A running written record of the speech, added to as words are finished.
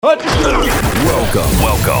Welcome to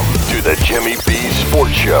the Jimmy B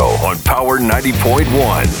Sports Show on Power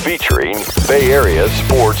 90.1, featuring Bay Area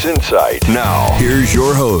Sports Insight. Now, here's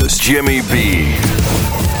your host, Jimmy B.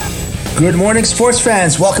 Good morning, sports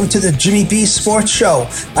fans. Welcome to the Jimmy B Sports Show.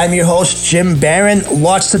 I'm your host, Jim Barron.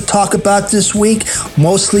 Lots to talk about this week,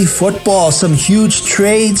 mostly football, some huge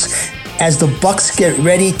trades as the Bucs get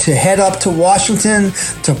ready to head up to Washington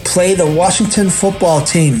to play the Washington football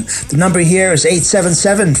team. The number here is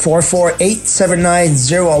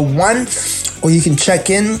 877-448-7901, or you can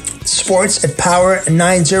check in sports at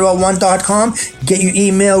power901.com. Get your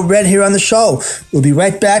email read here on the show. We'll be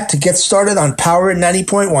right back to get started on Power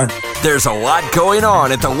 90.1. There's a lot going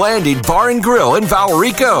on at the Landing Bar and Grill in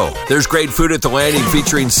Valrico. There's great food at the Landing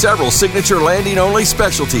featuring several signature Landing-only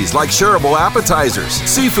specialties like shareable appetizers,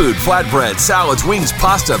 seafood, flatbread, salads, wings,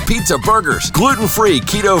 pasta, pizza, burgers, gluten-free,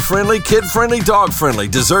 keto-friendly, kid-friendly, dog-friendly,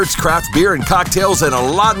 desserts, craft beer and cocktails, and a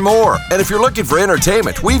lot more. And if you're looking for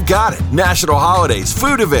entertainment, we've got it. National holidays,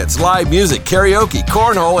 food events, live music, karaoke,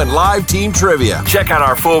 cornhole, and live team trivia. Check out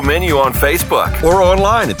our full menu on Facebook or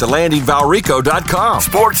online at thelandingvalrico.com.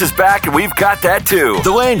 Sports is back, and we've got that too.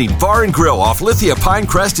 The Landing Bar and Grill off Lithia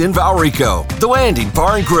Pinecrest in Valrico. The Landing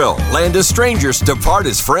Bar and Grill. Land as strangers, depart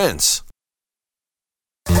as friends.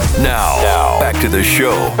 Now, back to the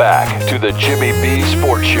show. Back to the Jimmy B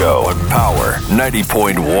Sports Show on Power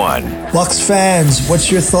 90.1. Bucs fans,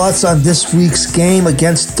 what's your thoughts on this week's game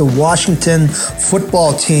against the Washington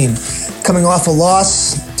football team? Coming off a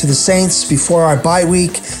loss to the Saints before our bye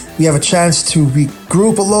week, we have a chance to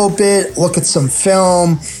regroup a little bit, look at some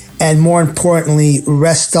film, and more importantly,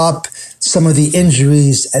 rest up some of the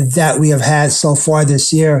injuries that we have had so far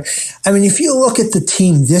this year. I mean, if you look at the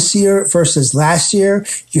team this year versus last year,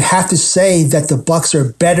 you have to say that the Bucs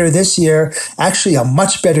are better this year, actually a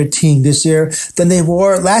much better team this year than they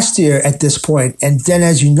were last year at this point. And then,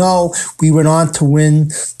 as you know, we went on to win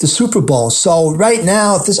the Super Bowl. So right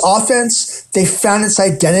now, this offense, they found its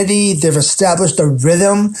identity. They've established a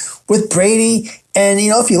rhythm with Brady. And,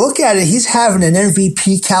 you know, if you look at it, he's having an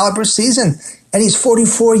MVP caliber season. And he's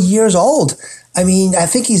 44 years old. I mean, I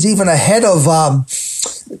think he's even ahead of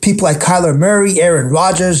people like Kyler Murray, Aaron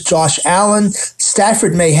Rodgers, Josh Allen.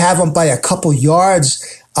 Stafford may have him by a couple yards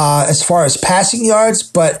as far as passing yards,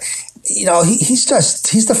 but you know, he's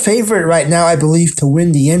the favorite right now, I believe, to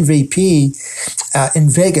win the MVP in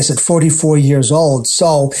Vegas at 44 years old.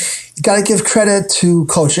 So you got to give credit to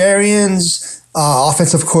Coach Arians,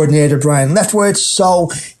 offensive coordinator Brian Leftwich. So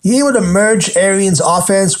you're able to merge Arians'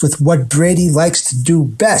 offense with what Brady likes to do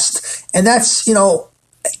best. And that's, you know,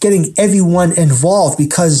 getting everyone involved,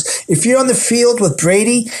 because if you're on the field with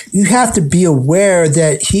Brady, you have to be aware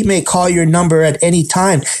that he may call your number at any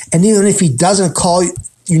time. And even if he doesn't call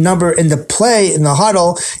your number in the play, in the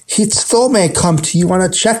huddle, he still may come to you on a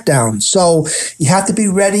check down. So you have to be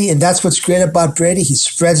ready, and that's what's great about Brady. He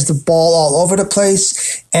spreads the ball all over the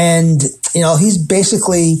place, and you know, he's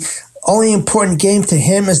basically, only important game to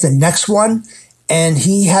him is the next one, and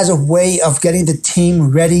he has a way of getting the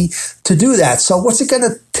team ready to do that. So what's it going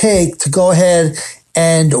to take to go ahead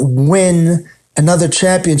and win another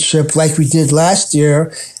championship like we did last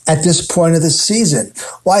year at this point of the season?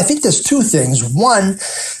 Well, I think there's two things. One,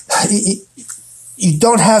 you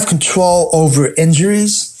don't have control over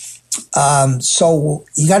injuries. So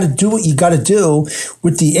you got to do what you got to do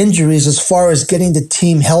with the injuries as far as getting the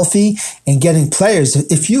team healthy and getting players.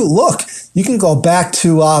 If you look, you can go back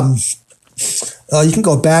to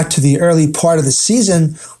the early part of the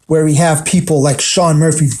season where we have people like Sean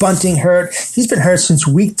Murphy-Bunting hurt. He's been hurt since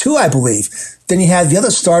week 2, I believe. Then you have the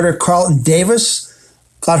other starter, Carlton Davis,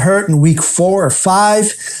 got hurt in week 4 or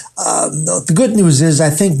 5. The good news is I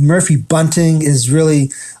think Murphy-Bunting is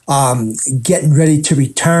really getting ready to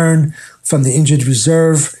return from the injured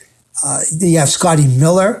reserve. You have Scotty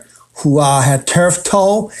Miller, who had turf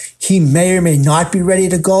toe. He may or may not be ready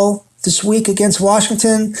to go this week against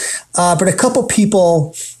Washington. But a couple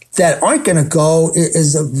people that aren't going to go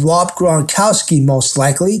is Rob Gronkowski, most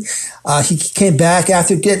likely. He came back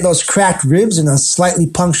after getting those cracked ribs and a slightly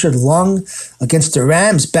punctured lung against the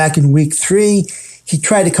Rams back in week 3. He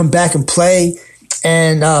tried to come back and play,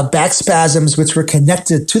 and back spasms, which were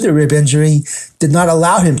connected to the rib injury, did not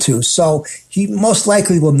allow him to. So he most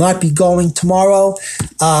likely will not be going tomorrow.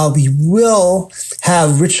 We will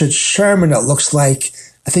have Richard Sherman, it looks like.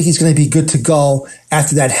 I think he's going to be good to go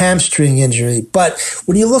after that hamstring injury. But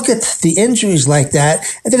when you look at the injuries like that,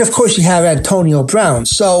 and then, of course, you have Antonio Brown.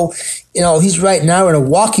 So, you know, he's right now in a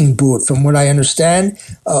walking boot, from what I understand.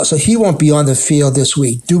 So he won't be on the field this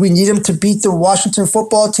week. Do we need him to beat the Washington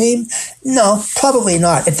football team? No, probably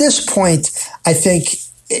not. At this point, I think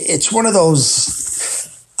it's one of those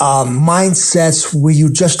mindsets where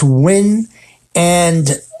you just win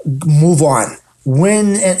and move on.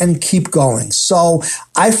 Win and keep going. So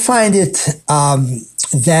I find it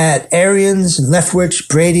that Arians and Leftwich,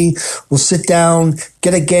 Brady will sit down,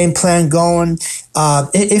 get a game plan going.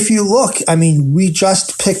 If you look, I mean, we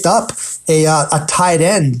just picked up a tight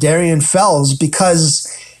end, Darian Fells, because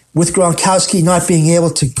with Gronkowski not being able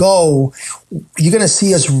to go, you're going to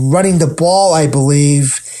see us running the ball, I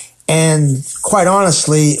believe. And quite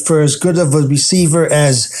honestly, for as good of a receiver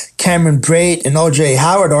as Cameron Brate and O.J.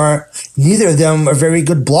 Howard are, neither of them are very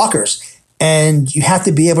good blockers. And you have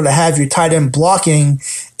to be able to have your tight end blocking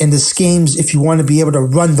in the schemes if you want to be able to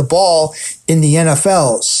run the ball in the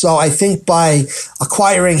NFL. So I think by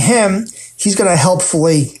acquiring him, he's going to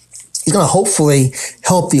hopefully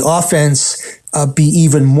help the offense be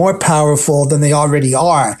even more powerful than they already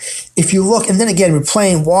are. If you look, and then again, we're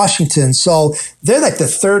playing Washington, so they're like the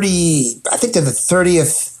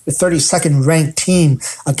 32nd ranked team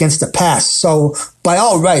against the pass. So by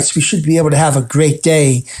all rights, we should be able to have a great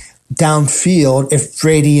day downfield if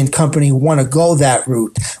Brady and company want to go that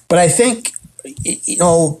route. But I think,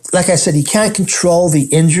 like I said, you can't control the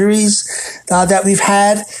injuries that we've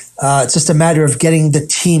had. It's just a matter of getting the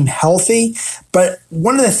team healthy. But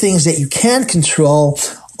one of the things that you can control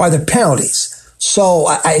are the penalties. So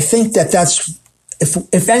I think that's,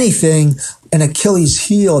 if anything, an Achilles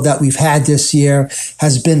heel that we've had this year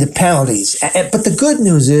has been the penalties. But the good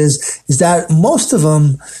news is that most of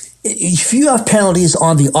them, if you have penalties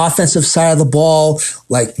on the offensive side of the ball,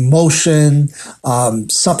 like motion,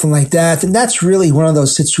 something like that, then that's really one of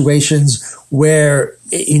those situations where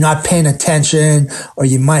you're not paying attention, or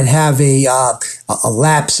you might have a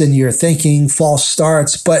lapse in your thinking, false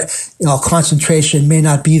starts, but concentration may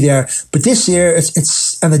not be there. But this year,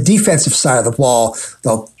 it's on the defensive side of the ball.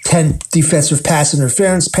 10 defensive pass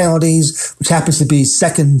interference penalties, which happens to be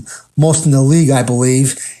second most in the league, I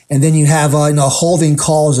believe. And then you have holding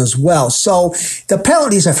calls as well. So the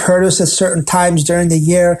penalties have hurt us at certain times during the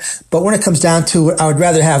year. But when it comes down to it, I would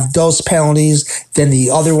rather have those penalties than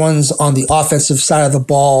the other ones on the offensive side of the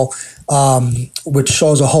ball, which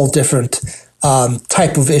shows a whole different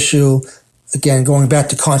type of issue. Again, going back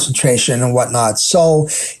to concentration and whatnot. So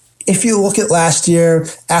if you look at last year,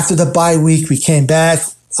 after the bye week, we came back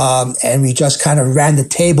and we just kind of ran the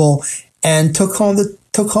table and took home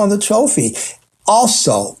the trophy.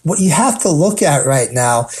 Also, what you have to look at right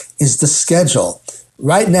now is the schedule.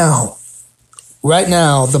 Right now,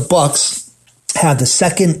 the Bucs have the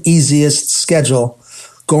second easiest schedule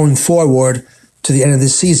going forward to the end of the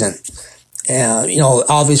season.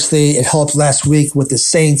 Obviously, it helped last week with the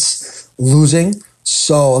Saints losing.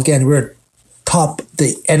 So again, we're top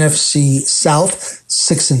the NFC South,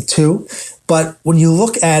 6-2. But when you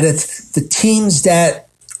look at it, the teams that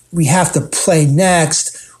we have to play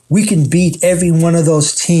next, we can beat every one of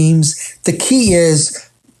those teams. The key is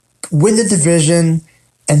win the division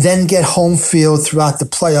and then get home field throughout the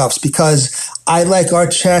playoffs, because I like our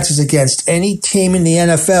chances against any team in the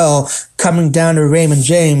NFL coming down to Raymond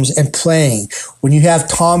James and playing. When you have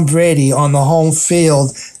Tom Brady on the home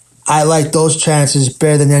field, I like those chances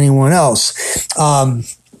better than anyone else. I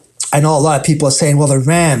know a lot of people are saying, well, the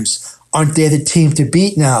Rams, aren't they the team to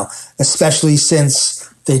beat now, especially since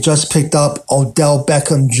they just picked up Odell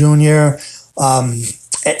Beckham Jr.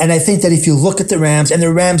 And I think that if you look at the Rams, and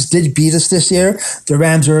the Rams did beat us this year, the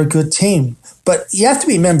Rams are a good team. But you have to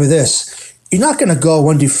remember this. You're not going to go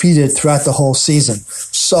undefeated throughout the whole season.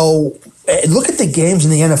 So look at the games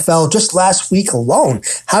in the NFL just last week alone.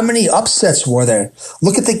 How many upsets were there?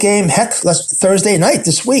 Look at the game, Thursday night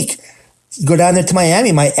this week. Go down there to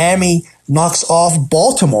Miami. Miami knocks off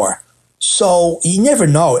Baltimore. So you never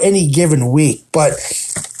know any given week. But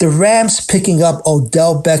the Rams picking up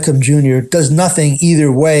Odell Beckham Jr. does nothing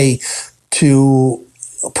either way to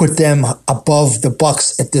put them above the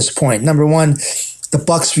Bucs at this point. Number one, the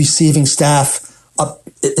Bucs receiving staff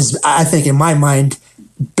is, I think, in my mind,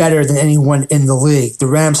 better than anyone in the league. The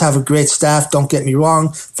Rams have a great staff, don't get me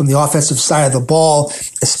wrong, from the offensive side of the ball,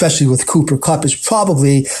 especially with Cooper Kupp is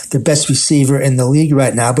probably the best receiver in the league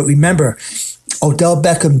right now. But remember, Odell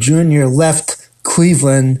Beckham Jr. left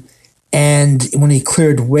Cleveland, and when he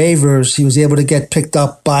cleared waivers, he was able to get picked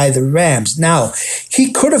up by the Rams. Now,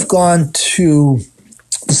 he could have gone to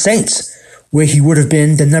the Saints, where he would have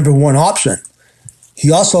been the number one option.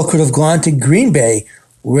 He also could have gone to Green Bay,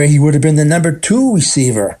 where he would have been the number 2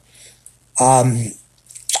 receiver.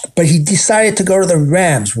 But he decided to go to the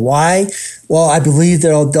Rams. Why? Well, I believe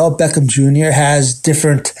that Odell Beckham Jr. has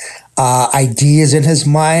different ideas in his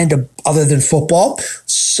mind other than football.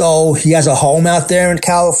 So So he has a home out there in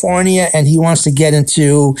California, and he wants to get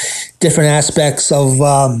into different aspects of,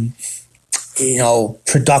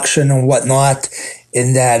 production and whatnot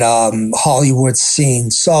in that Hollywood scene.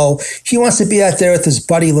 So he wants to be out there with his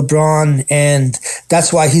buddy LeBron, and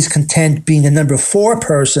that's why he's content being the number 4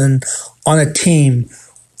 person on a team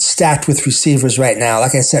stacked with receivers right now.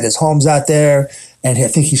 Like I said, his home's out there, and I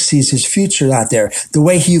think he sees his future out there. The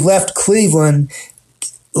way he left Cleveland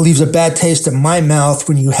leaves a bad taste in my mouth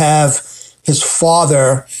when you have his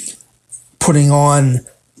father putting on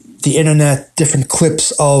the internet different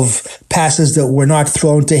clips of passes that were not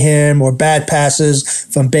thrown to him or bad passes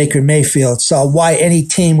from Baker Mayfield. So why any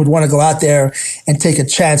team would want to go out there and take a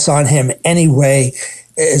chance on him anyway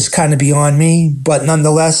is kind of beyond me. But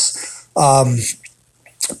nonetheless,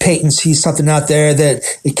 Peyton sees something out there that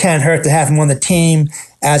it can't hurt to have him on the team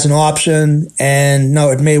as an option, and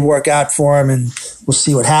no, it may work out for him, and we'll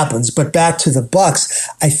see what happens. But back to the Bucs,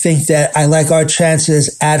 I think that I like our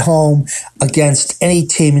chances at home against any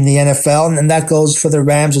team in the NFL, and that goes for the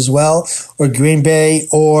Rams as well, or Green Bay,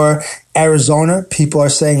 or Arizona. People are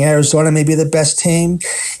saying Arizona may be the best team.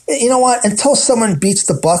 You know what? Until someone beats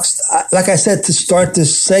the Bucs, like I said to start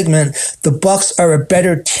this segment, the Bucs are a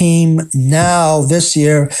better team now this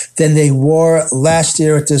year than they were last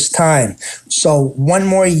year at this time. So one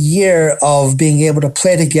more year of being able to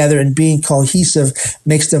play together and being cohesive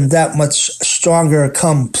makes them that much stronger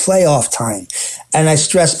come playoff time. And I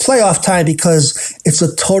stress playoff time because it's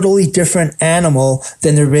a totally different animal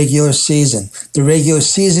than the regular season. The regular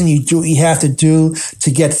season, you do what you have to do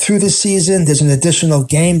to get through the season. There's an additional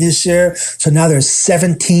game this year. So now there's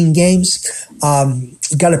 17 games.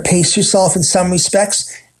 You got to pace yourself in some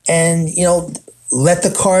respects and, let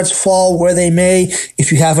the cards fall where they may.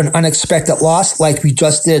 If you have an unexpected loss like we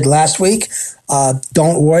just did last week,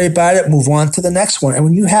 don't worry about it. Move on to the next one. And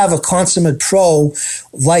when you have a consummate pro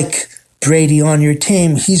like Brady on your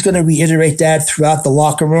team, he's going to reiterate that throughout the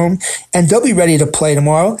locker room, and they'll be ready to play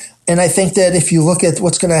tomorrow. And I think that if you look at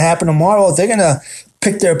what's going to happen tomorrow, they're going to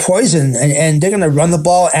pick their poison, and they're going to run the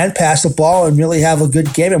ball and pass the ball and really have a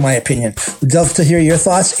good game, in my opinion. We'd love to hear your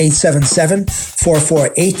thoughts,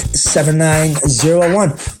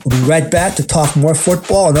 877-448-7901. We'll be right back to talk more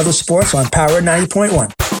football and other sports on Power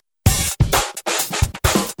 90.1.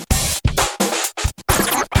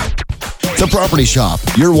 The Property Shop,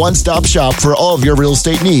 your one-stop shop for all of your real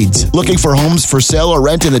estate needs. Looking for homes for sale or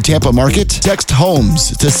rent in the Tampa market? Text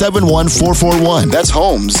HOMES to 71441. That's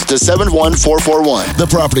HOMES to 71441. The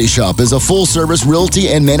Property Shop is a full-service realty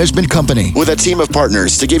and management company with a team of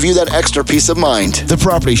partners to give you that extra peace of mind. The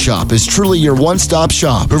Property Shop is truly your one-stop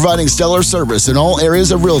shop, providing stellar service in all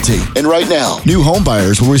areas of realty. And right now, new home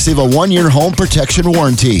buyers will receive a 1-year home protection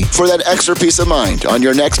warranty for that extra peace of mind on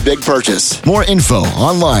your next big purchase. More info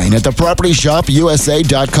online at thepropertyshopUSA.com or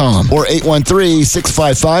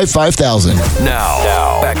 813-655-5000.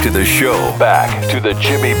 Now, back to the show. Back to the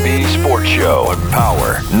Jimmy B Sports Show on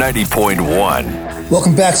Power 90.1.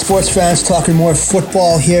 Welcome back, sports fans. Talking more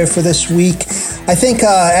football here for this week. I think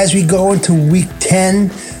as we go into week 10,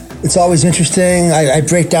 it's always interesting. I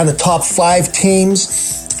break down the top 5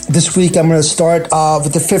 teams. This week, I'm going to start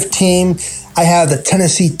with the 5th team. I have the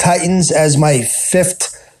Tennessee Titans as my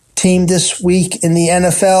 5th team this week in the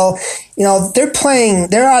NFL.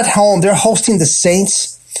 They're at home. They're hosting the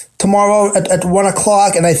Saints tomorrow at 1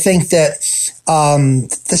 o'clock. And I think that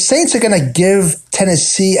the Saints are going to give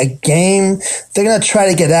Tennessee a game. They're going to try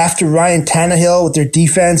to get after Ryan Tannehill with their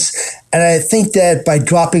defense. And I think that by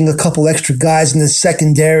dropping a couple extra guys in the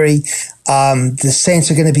secondary, the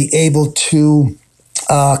Saints are going to be able to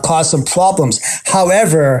cause some problems.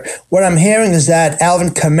 However, what I'm hearing is that Alvin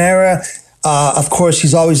Kamara, of course,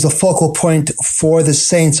 he's always the focal point for the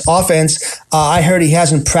Saints offense. I heard he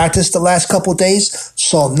hasn't practiced the last couple of days,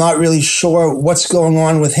 so I'm not really sure what's going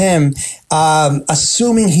on with him.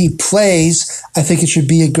 Assuming he plays, I think it should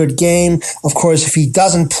be a good game. Of course, if he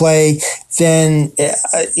doesn't play, then,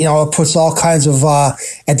 it puts all kinds of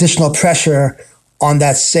additional pressure on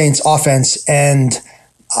that Saints offense. And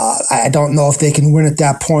I don't know if they can win at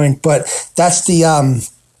that point, but that's the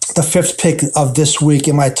 5th pick of this week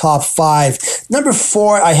in my top 5. Number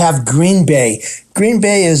 4, I have Green Bay. Green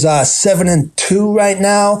Bay is 7-2 right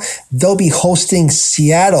now. They'll be hosting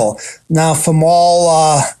Seattle. Now, from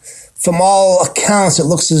all accounts, it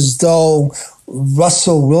looks as though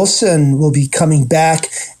Russell Wilson will be coming back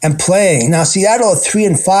and playing. Now, Seattle at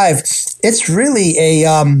 3-5. It's really a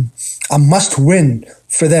must-win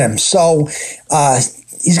for them. So,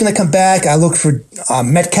 he's going to come back. I look for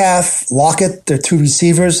Metcalf, Lockett, their 2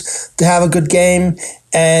 receivers, to have a good game.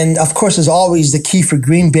 And, of course, as always, the key for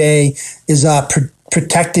Green Bay is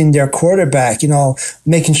protecting their quarterback,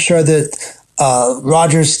 making sure that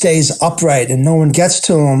Rodgers stays upright and no one gets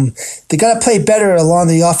to him. They got to play better along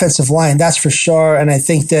the offensive line, that's for sure. And I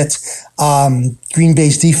think that Green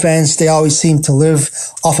Bay's defense, they always seem to live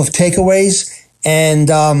off of takeaways.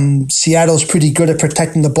 And Seattle's pretty good at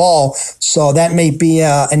protecting the ball. So that may be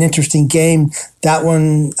an interesting game. That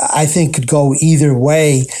one, I think, could go either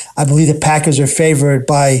way. I believe the Packers are favored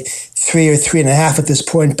by 3 or 3.5 at this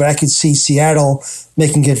point, but I could see Seattle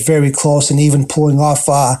making it very close and even pulling off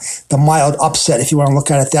the mild upset, if you want to look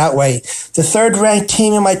at it that way. The third-ranked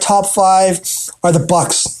team in my top 5 are the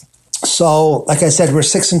Bucs. So, like I said, we're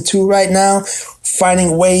 6-2 right now,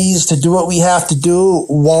 finding ways to do what we have to do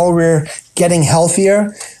while we're getting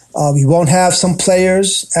healthier. We won't have some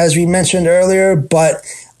players, as we mentioned earlier, but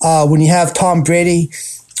when you have Tom Brady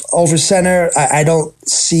over center, I don't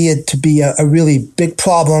see it to be a really big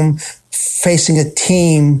problem facing a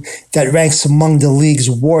team that ranks among the league's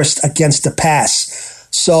worst against the pass.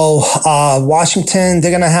 So Washington, they're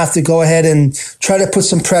going to have to go ahead and try to put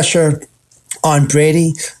some pressure on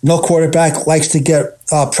Brady. No quarterback likes to get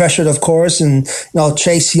pressured, of course, and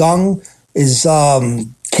Chase Young is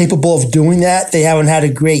capable of doing that. They haven't had a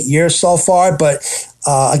great year so far, but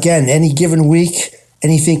again, any given week,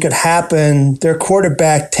 anything could happen. Their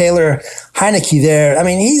quarterback, Taylor Heineke there, I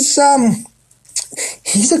mean, he's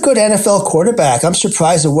a good NFL quarterback. I'm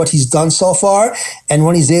surprised at what he's done so far. And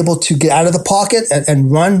when he's able to get out of the pocket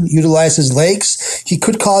and run, utilize his legs, he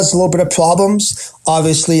could cause a little bit of problems.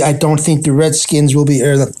 Obviously, I don't think the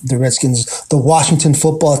Washington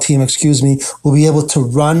football team, will be able to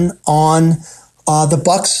run on the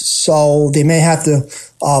Bucs. So they may have to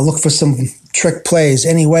look for some trick plays.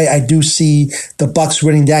 Anyway, I do see the Bucs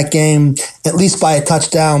winning that game, at least by a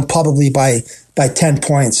touchdown, probably by 10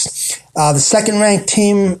 points. The second-ranked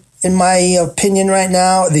team, in my opinion right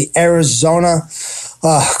now, the Arizona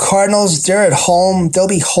Cardinals, they're at home. They'll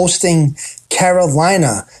be hosting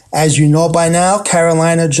Carolina. As you know by now,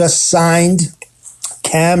 Carolina just signed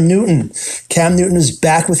Cam Newton. Cam Newton is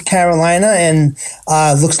back with Carolina, and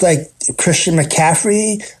looks like Christian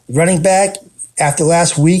McCaffrey, running back, after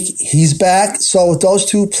last week, he's back. So with those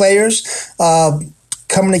two players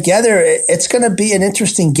coming together, it's going to be an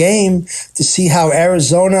interesting game to see how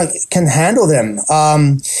Arizona can handle them.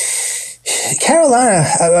 Carolina,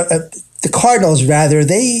 the Cardinals rather,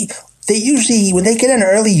 they usually, when they get an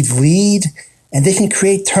early lead and they can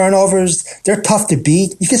create turnovers, they're tough to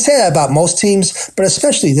beat. You can say that about most teams, but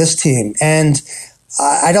especially this team. And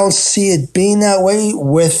I don't see it being that way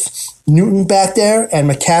with Newton back there and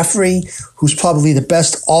McCaffrey, who's probably the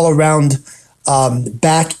best all-around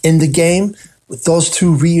back in the game. With those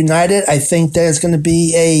two reunited, I think there's going to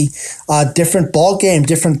be a different ball game,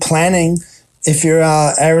 different planning if you're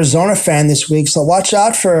an Arizona fan this week. So watch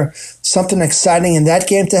out for something exciting in that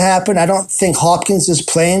game to happen. I don't think Hopkins is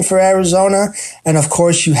playing for Arizona. And, of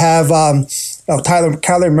course, you have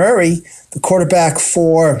Kyler Murray, the quarterback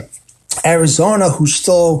for Arizona, who's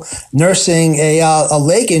still nursing a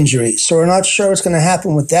leg injury. So we're not sure what's going to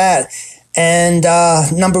happen with that. And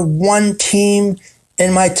number one team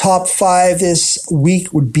in my top 5 this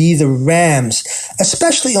week would be the Rams,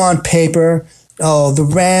 especially on paper. The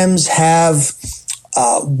Rams have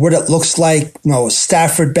what it looks like,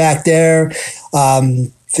 Stafford back there.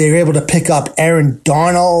 They're able to pick up Aaron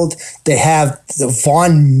Donald. They have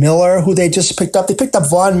Von Miller, who they just picked up. They picked up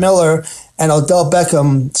Von Miller and Odell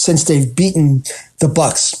Beckham since they've beaten the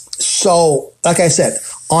Bucs. So, like I said,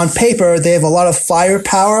 on paper, they have a lot of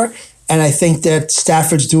firepower, and I think that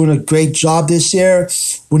Stafford's doing a great job this year.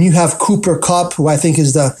 When you have Cooper Kupp, who I think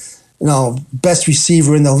is the best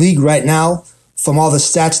receiver in the league right now from all the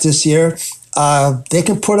stats this year, they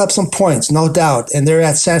can put up some points, no doubt. And they're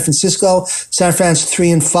at San Francisco. San Fran's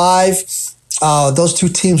 3-5. Those two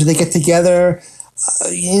teams, when they get together,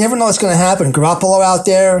 you never know what's going to happen. Garoppolo out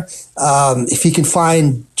there, if he can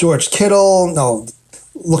find George Kittle,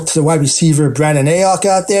 look to the wide receiver Brandon Ayuk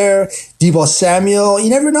out there, Deebo Samuel. You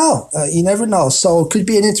never know. So it could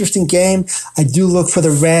be an interesting game. I do look for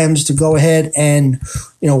the Rams to go ahead and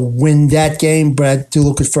win that game, but I do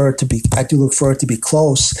look for it to be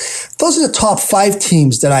close. Those are the top 5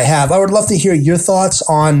 teams that I have. I would love to hear your thoughts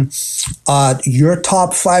on your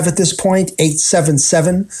top 5 at this point.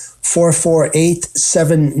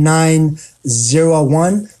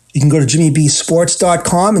 877-448-7901. You can go to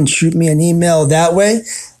jimmybsports.com and shoot me an email that way.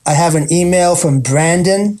 I have an email from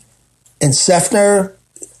Brandon in Sefner.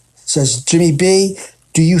 It says, Jimmy B,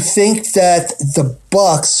 do you think that the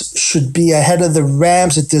Bucs should be ahead of the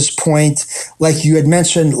Rams at this point, like you had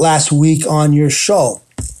mentioned last week on your show?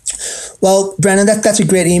 Well, Brandon, that's a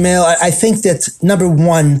great email. I think that, number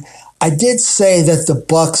one, I did say that the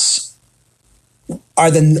Bucks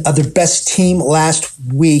are the best team last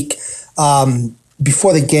week,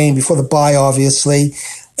 before the game, before the bye, obviously.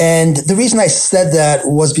 And the reason I said that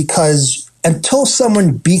was because until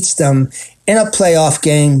someone beats them in a playoff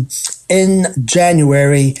game in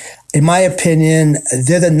January, in my opinion,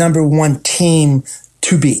 they're the number one team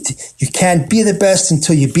to beat. You can't be the best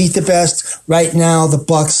until you beat the best. Right now, the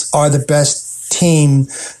Bucks are the best team,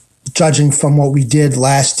 judging from what we did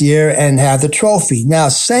last year, and have the trophy. Now,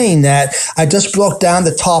 saying that, I just broke down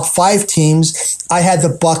the top 5 teams. I had the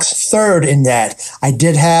Bucks third in that. I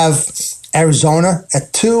did have Arizona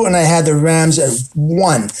at 2, and I had the Rams at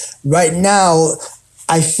 1. Right now,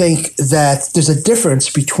 I think that there's a difference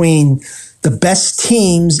between the best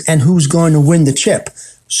teams and who's going to win the chip.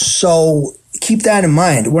 So keep that in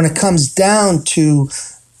mind. When it comes down to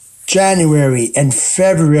January and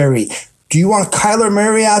February, do you want Kyler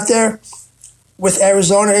Murray out there with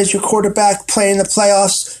Arizona as your quarterback playing the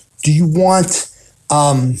playoffs? Do you want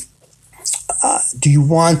where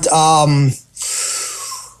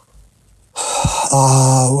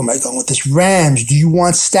am I going with this? Rams. Do you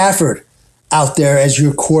want Stafford out there as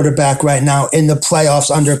your quarterback right now in the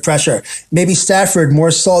playoffs under pressure? Maybe Stafford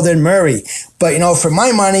more so than Murray. But, for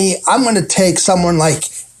my money, I'm going to take someone like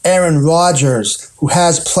Aaron Rodgers, who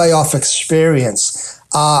has playoff experience.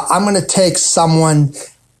 I'm going to take someone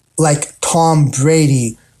like Tom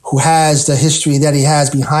Brady, who has the history that he has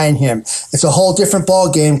behind him. It's a whole different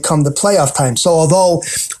ball game come the playoff time. So although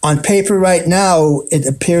on paper right now it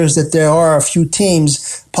appears that there are a few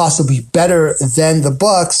teams possibly better than the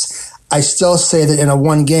Bucks, I still say that in a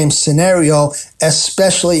one-game scenario,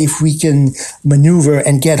 especially if we can maneuver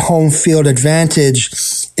and get home field advantage,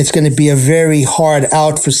 it's going to be a very hard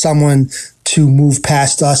out for someone to move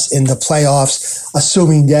past us in the playoffs,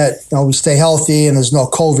 assuming that we stay healthy and there's no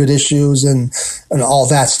COVID issues and all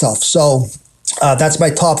that stuff. So that's my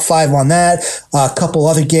top 5 on that. A couple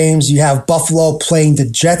other games. You have Buffalo playing the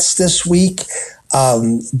Jets this week.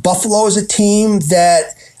 Buffalo is a team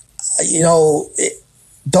that,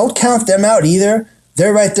 don't count them out either.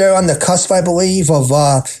 They're right there on the cusp, I believe, of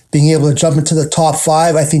being able to jump into the top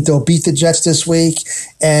 5. I think they'll beat the Jets this week.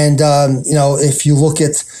 And, if you look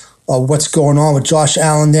at what's going on with Josh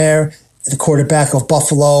Allen there, the quarterback of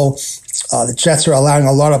Buffalo, the Jets are allowing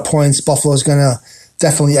a lot of points. Buffalo's going to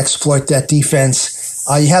definitely exploit that defense.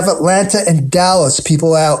 You have Atlanta and Dallas.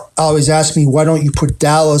 People always ask me, why don't you put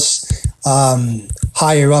Dallas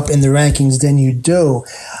higher up in the rankings than you do?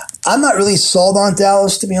 I'm not really sold on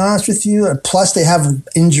Dallas, to be honest with you. And plus, they have an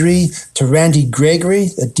injury to Randy Gregory,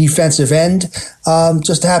 a defensive end,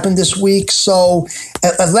 just happened this week. So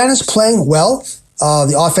Atlanta's playing well.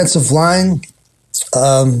 The offensive line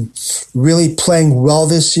really playing well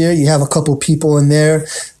this year. You have a couple people in there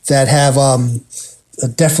that have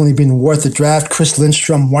definitely been worth the draft. Chris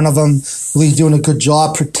Lindstrom, one of them, really doing a good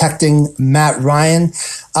job protecting Matt Ryan.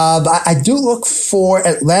 But I do look for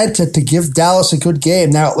Atlanta to give Dallas a good game.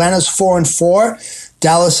 Now, Atlanta's 4-4.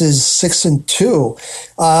 Dallas is 6-2.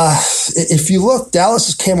 If you look,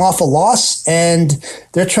 Dallas came off a loss, and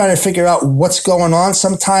they're trying to figure out what's going on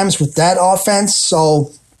sometimes with that offense.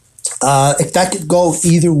 So if that could go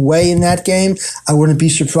either way in that game, I wouldn't be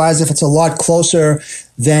surprised if it's a lot closer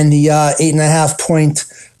than the 8.5 point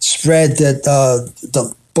spread that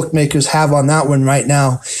the bookmakers have on that one right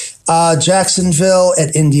now. Jacksonville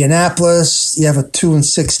at Indianapolis. You have a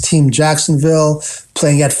 2-6 team Jacksonville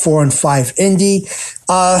playing at 4-5 Indy.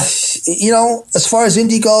 As far as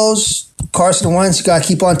Indy goes, Carson Wentz, you got to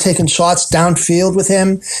keep on taking shots downfield with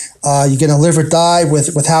him. You're going to live or die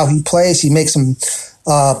with how he plays. He makes some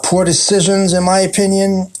poor decisions, in my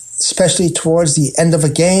opinion, especially towards the end of a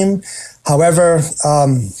game. However,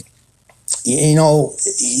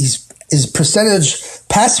 his percentage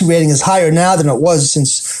passing rating is higher now than it was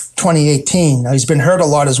since 2018. Now, he's been hurt a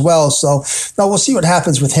lot as well, so we'll see what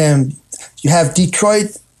happens with him. You have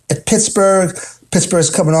Detroit at Pittsburgh. Pittsburgh's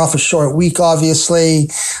coming off a short week, obviously.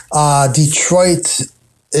 Detroit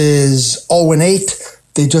is 0-8.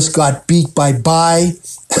 They just got beat by Bye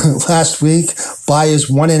last week. Bye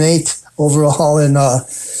is 1-8 overall in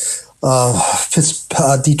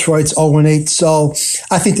Detroit's 0-8. So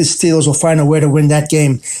I think the Steelers will find a way to win that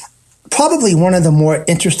game. Probably one of the more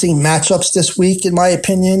interesting matchups this week, in my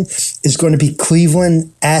opinion, is going to be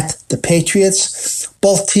Cleveland at the Patriots.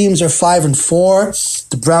 Both teams are 5-4.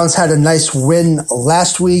 The Browns had a nice win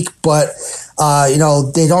last week, but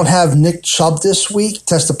they don't have Nick Chubb this week,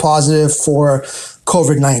 tested positive for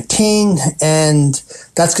COVID-19, and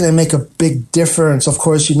that's going to make a big difference. Of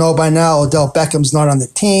course, by now Odell Beckham's not on the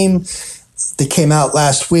team. They came out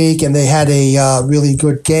last week, and they had a really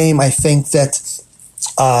good game. I think that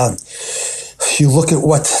You look at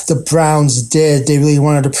what the Browns did, they really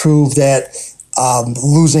wanted to prove that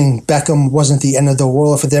losing Beckham wasn't the end of the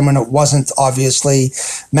world for them, and it wasn't, obviously.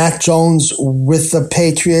 Mac Jones with the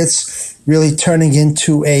Patriots really turning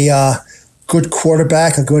into a good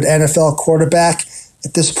quarterback, a good NFL quarterback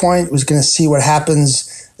at this point. We're going to see what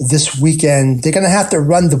happens this weekend. They're going to have to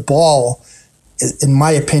run the ball, in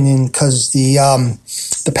my opinion, because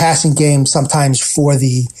the passing game sometimes for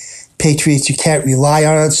the Patriots, you can't rely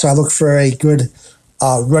on it. So I look for a good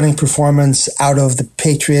running performance out of the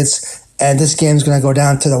Patriots. And this game's going to go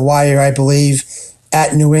down to the wire, I believe.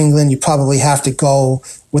 At New England, you probably have to go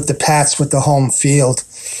with the Pats with the home field.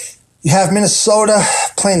 You have Minnesota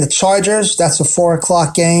playing the Chargers. That's a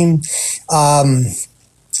 4:00 game.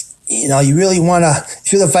 You really want to,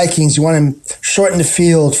 if you're the Vikings, you want to shorten the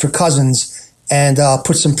field for Cousins and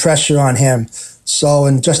put some pressure on him. So,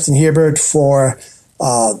 and Justin Herbert for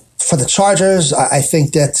the Chargers, I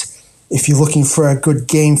think that if you're looking for a good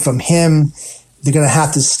game from him, they're going to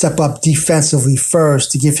have to step up defensively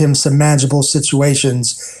first to give him some manageable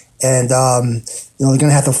situations. And, they're going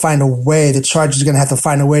to have to find a way. The Chargers are going to have to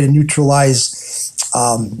find a way to neutralize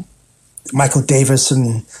Michael Davis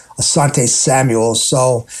and Asante Samuel.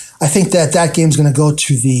 So I think that game's going to go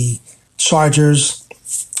to the Chargers,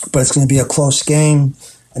 but it's going to be a close game.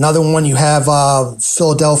 Another one, you have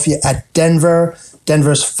Philadelphia at Denver.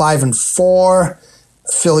 Denver's 5-4.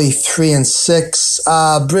 Philly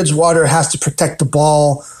 3-6. Bridgewater has to protect the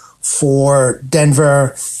ball for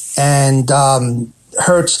Denver, and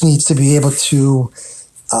Hurts needs to be able to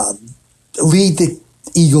lead the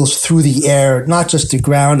Eagles through the air, not just the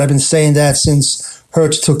ground. I've been saying that since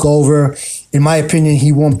Hurts took over. In my opinion,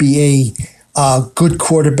 he won't be a good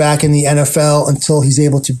quarterback in the NFL until he's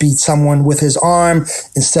able to beat someone with his arm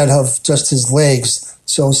instead of just his legs.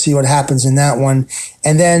 So we'll see what happens in that one.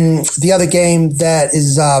 And then the other game that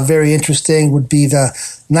is very interesting would be the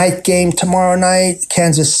night game tomorrow night,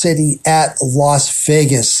 Kansas City at Las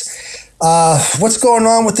Vegas. What's going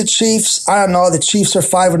on with the Chiefs? I don't know. The Chiefs are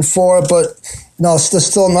 5-4, but there's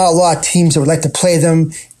still not a lot of teams that would like to play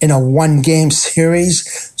them in a one-game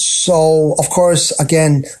series. So, of course,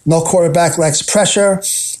 again, no quarterback likes pressure.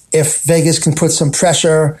 If Vegas can put some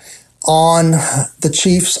pressure on the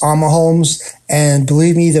Chiefs, on Mahomes, and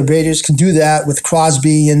believe me, the Raiders can do that with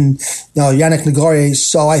Crosby and Yannick Ngakoue.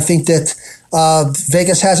 So I think that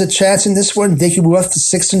Vegas has a chance in this one. They could move up to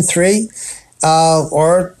 6-3.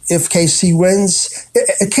 Or if KC wins,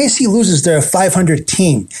 if KC loses, they're a 500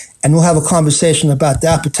 team, and we'll have a conversation about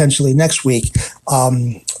that potentially next week.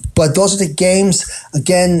 But those are the games.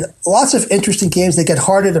 Again, lots of interesting games. They get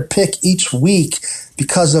harder to pick each week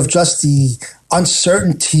because of just the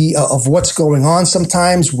uncertainty of what's going on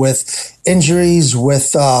sometimes with injuries,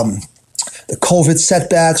 with the COVID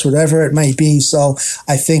setbacks, whatever it may be. So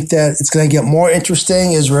I think that it's going to get more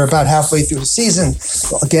interesting as we're about halfway through the season.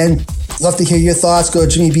 So again, love to hear your thoughts. Go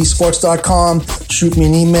to jimmybsports.com, shoot me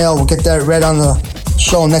an email. We'll get that read on the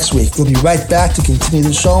show next week. We'll be right back to continue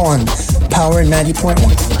the show on Power 90.1.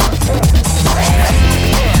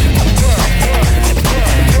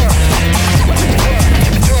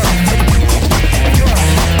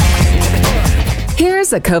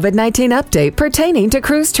 Here's a COVID-19 update pertaining to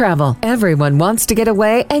cruise travel. Everyone wants to get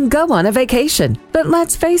away and go on a vacation. But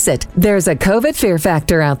let's face it, there's a COVID fear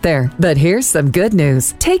factor out there. But here's some good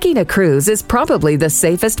news. Taking a cruise is probably the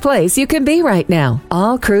safest place you can be right now.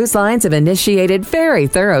 All cruise lines have initiated very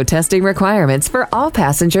thorough testing requirements for all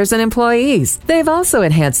passengers and employees. They've also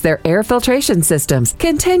enhanced their air filtration systems,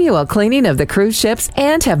 continual cleaning of the cruise ships,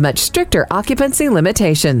 and have much stricter occupancy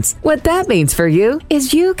limitations. What that means for you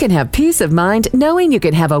is you can have peace of mind knowing you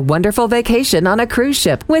can have a wonderful vacation on a cruise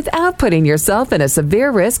ship without putting yourself in a severe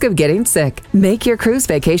risk of getting sick. Make your cruise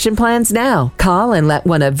vacation plans now. Call and let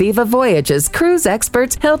one of Viva Voyage's cruise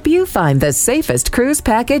experts help you find the safest cruise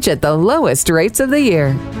package at the lowest rates of the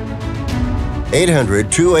year.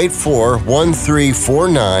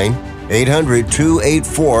 800-284-1349.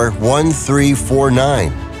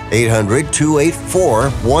 800-284-1349.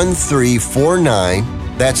 800-284-1349.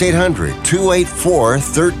 That's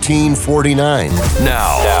 800-284-1349.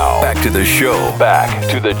 Now, back to the show. Back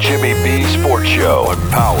to the Jimmy B Sports Show on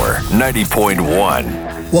Power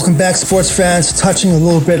 90.1. Welcome back, sports fans. Touching a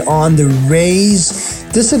little bit on the Rays.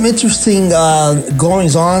 There's some interesting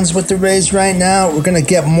goings-ons with the Rays right now. We're going to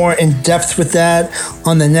get more in-depth with that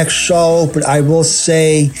on the next show, but I will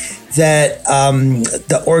say that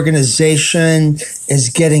the organization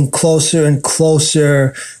is getting closer and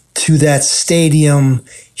closer to that stadium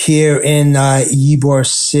here in Ybor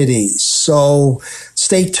City. So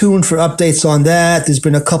stay tuned for updates on that. There's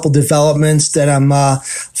been a couple developments that I'm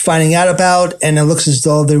finding out about, and it looks as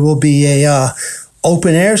though there will be a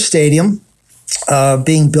open air stadium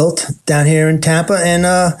being built down here in Tampa, and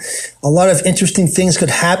a lot of interesting things could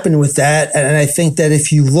happen with that. And I think that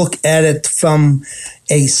if you look at it from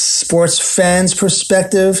a sports fan's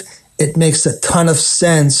perspective, it makes a ton of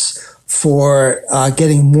sense for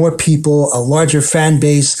getting more people, a larger fan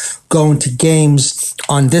base, going to games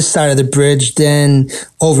on this side of the bridge than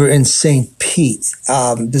over in St. Pete.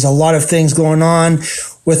 There's a lot of things going on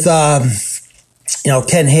with,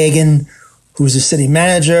 Ken Hagan, who's the city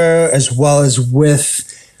manager, as well as with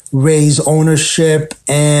Ray's ownership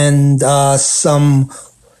and some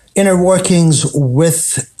inner workings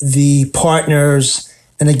with the partners.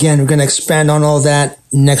 And again, we're going to expand on all that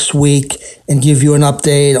next week and give you an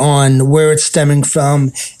update on where it's stemming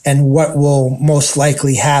from and what will most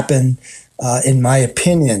likely happen, in my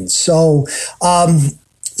opinion. So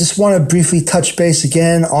just want to briefly touch base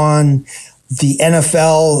again on the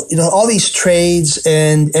NFL, all these trades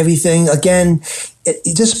and everything. Again,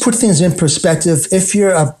 it just put things in perspective. If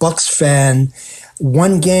you're a Bucs fan,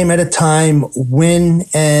 one game at a time, win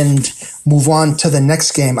and move on to the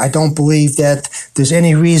next game. I don't believe that there's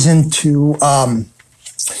any reason to,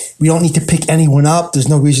 we don't need to pick anyone up. There's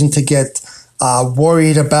no reason to get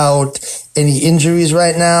worried about any injuries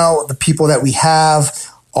right now. The people that we have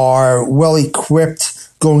are well equipped,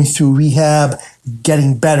 going through rehab,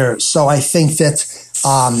 getting better. So I think that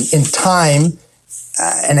in time,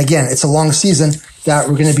 and again, it's a long season, that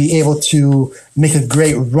we're going to be able to make a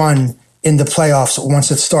great run in the playoffs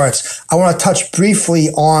once it starts. I want to touch briefly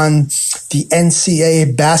on the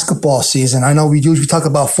NCAA basketball season. I know we usually talk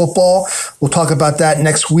about football. We'll talk about that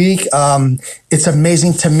next week. It's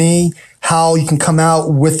amazing to me how you can come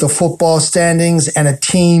out with the football standings and a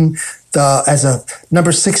team as a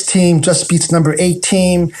number 6 team just beats number 8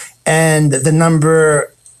 team, and the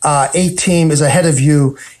number 8 team is ahead of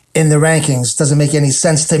you in the rankings. Doesn't make any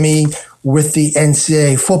sense to me with the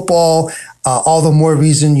NCAA football. All the more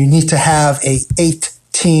reason you need to have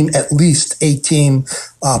at least 8 team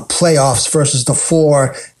playoffs versus the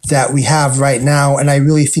 4 that we have right now. And I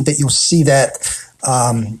really think that you'll see that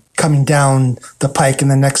coming down the pike in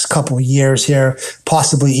the next couple of years here,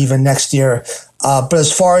 possibly even next year. But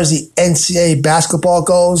as far as the NCAA basketball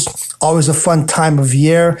goes, always a fun time of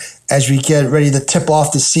year as we get ready to tip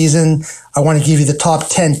off the season. I want to give you the top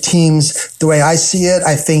 10 teams the way I see it.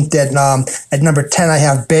 I think that at number 10, I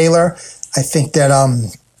have Baylor. I think that,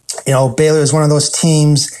 Baylor is one of those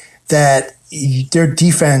teams that their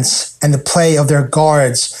defense and the play of their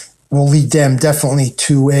guards will lead them definitely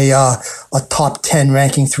to a top 10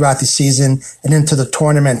 ranking throughout the season and into the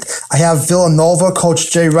tournament. I have Villanova,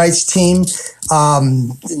 Coach Jay Wright's team.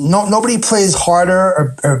 Nobody plays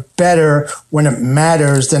harder or better when it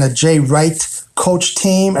matters than a Jay Wright coach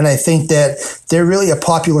team, and I think that they're really a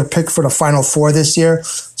popular pick for the Final Four this year.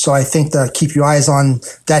 So I think to keep your eyes on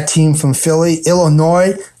that team from Philly.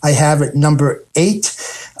 Illinois, I have at number 8.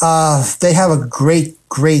 They have a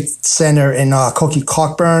great center in Koki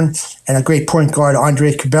Cockburn and a great point guard,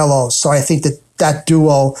 Andre Cabello. So I think that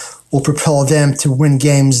duo will propel them to win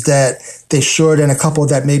games that they should and a couple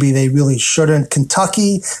that maybe they really shouldn't.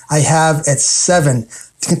 Kentucky, I have at 7.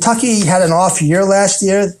 Kentucky had an off year last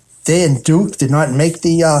year. They and Duke did not make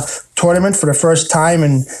the tournament for the first time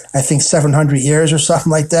in, I think, 700 years or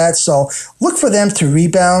something like that. So look for them to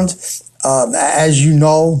rebound. As you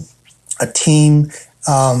know, a team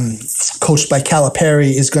coached by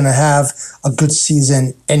Calipari is going to have a good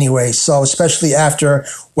season anyway. So especially after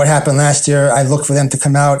what happened last year, I look for them to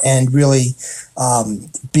come out and really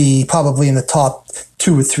be probably in the top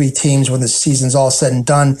 2 or 3 teams when the season's all said and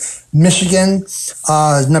done. Michigan,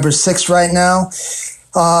 number 6 right now.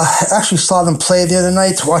 I actually saw them play the other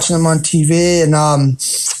night, watching them on TV, and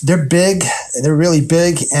they're big. They're really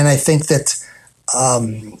big, and I think that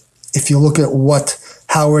if you look at what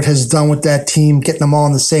Howard has done with that team, getting them all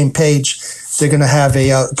on the same page, they're going to have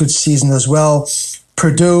a good season as well.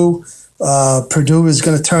 Purdue is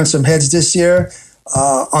going to turn some heads this year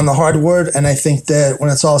on the hardwood, and I think that when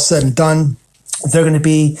it's all said and done, they're going to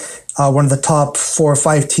be one of the top 4 or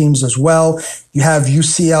 5 teams as well. You have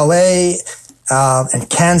UCLA and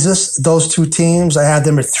Kansas. Those 2 teams, I have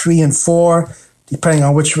them at 3 and 4, depending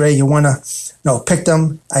on which way you want to pick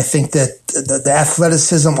them. I think that the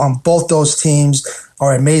athleticism on both those teams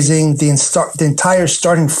are amazing. The entire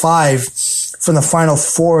starting 5 from the Final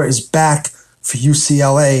Four is back for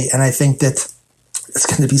UCLA, and I think that it's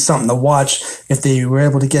going to be something to watch if they were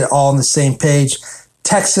able to get all on the same page.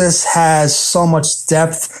 Texas has so much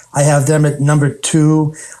depth. I have them at number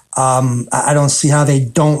 2. I don't see how they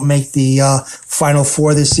don't make the Final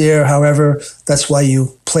Four this year. However, that's why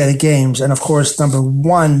you play the games. And of course, number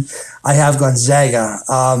 1, I have Gonzaga.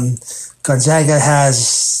 Gonzaga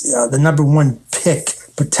has the number 1 pick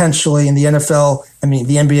potentially in the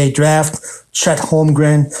the NBA draft. Chet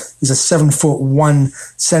Holmgren is a 7'1"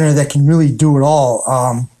 center that can really do it all.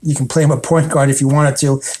 You can play him a point guard if you wanted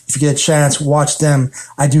to. If you get a chance, watch them.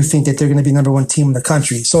 I do think that they're going to be number 1 team in the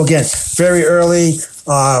country. So again, very early.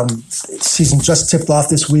 Season just tipped off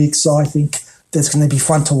this week, so I think that's going to be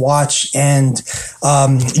fun to watch. And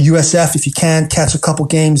USF, if you can, catch a couple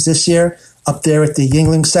games this year up there at the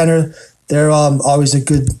Yuengling Center. They're always a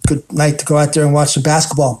good night to go out there and watch some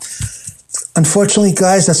basketball. Unfortunately,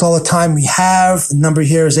 guys, that's all the time we have. The number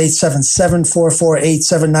here is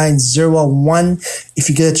 877-448-7901. If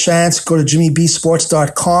you get a chance, go to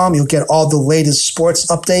jimmybsports.com. You'll get all the latest sports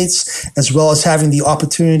updates, as well as having the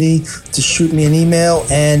opportunity to shoot me an email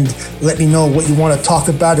and let me know what you want to talk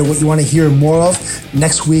about or what you want to hear more of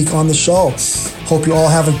next week on the show. Hope you all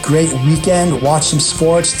have a great weekend. Watch some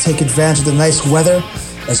sports. Take advantage of the nice weather.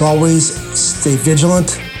 As always, stay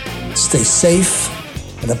vigilant, stay safe,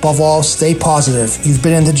 and above all, stay positive. You've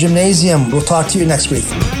been in the gymnasium. We'll talk to you next week.